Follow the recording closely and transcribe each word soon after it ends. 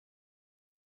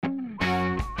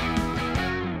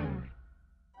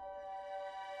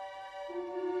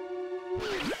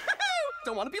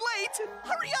don't want to be late.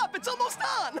 Hurry up, it's almost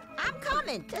on. I'm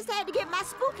coming. Just had to get my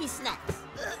spooky snacks.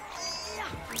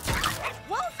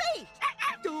 Wolfie!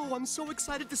 Oh, I'm so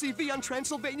excited to see V on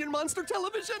Transylvanian Monster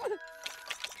Television.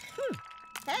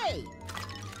 Hey.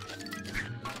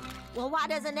 Well, why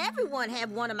doesn't everyone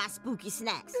have one of my spooky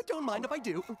snacks? Don't mind if I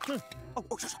do.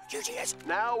 Here she is.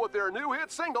 Now with their new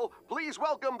hit single, please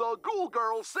welcome the Ghoul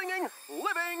Girls singing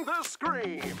Living the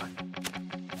Scream.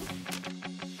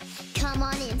 Come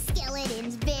on in,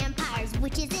 skeletons, vampires,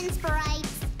 witches, and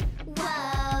sprites.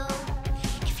 Whoa!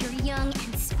 If you're young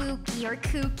and spooky or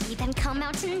kooky, then come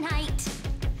out tonight.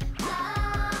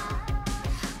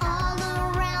 All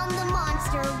around the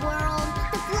monster world,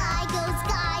 the fly ghost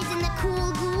guys and the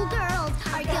cool ghoul girls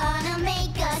are gonna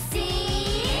make a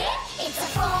scene. It's a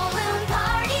full moon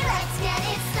party, let's get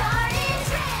it started.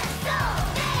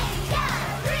 Transylvania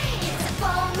dream. It's a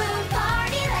full moon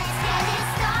party, let's get it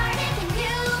started. Can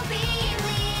you believe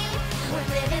we're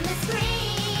living the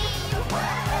scream?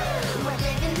 We're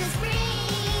living the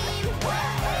scream.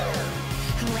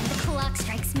 When the clock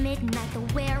strikes midnight, the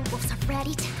werewolves are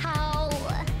ready to howl.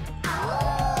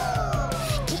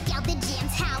 Kick out the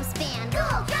jam's house band.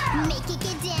 Make it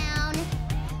get down.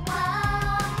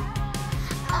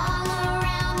 All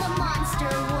around the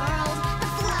monster world, the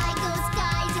fly ghost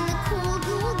guys and the cool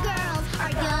ghoul girls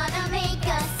are gonna make a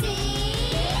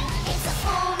scene. It's a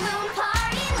full moon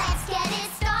party, let's get it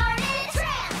started.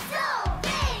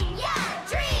 Transylvania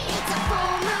dream. It's a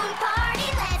full moon party,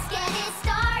 let's get it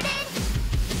started.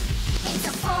 It's a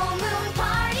full moon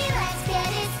party, let's get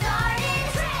it started.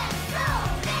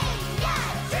 Transylvania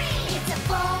dream. It's a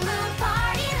full moon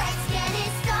party, let's get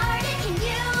it started. Can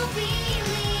you believe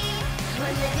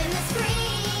we're living the scream?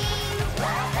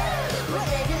 We're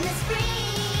living the scream.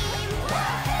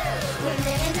 We're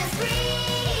living the scream.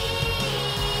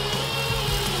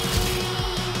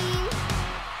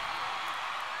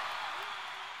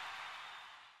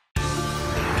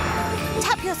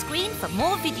 Tap your screen for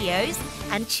more videos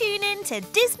and tune in to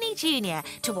Disney Junior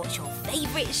to watch your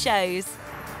favourite shows.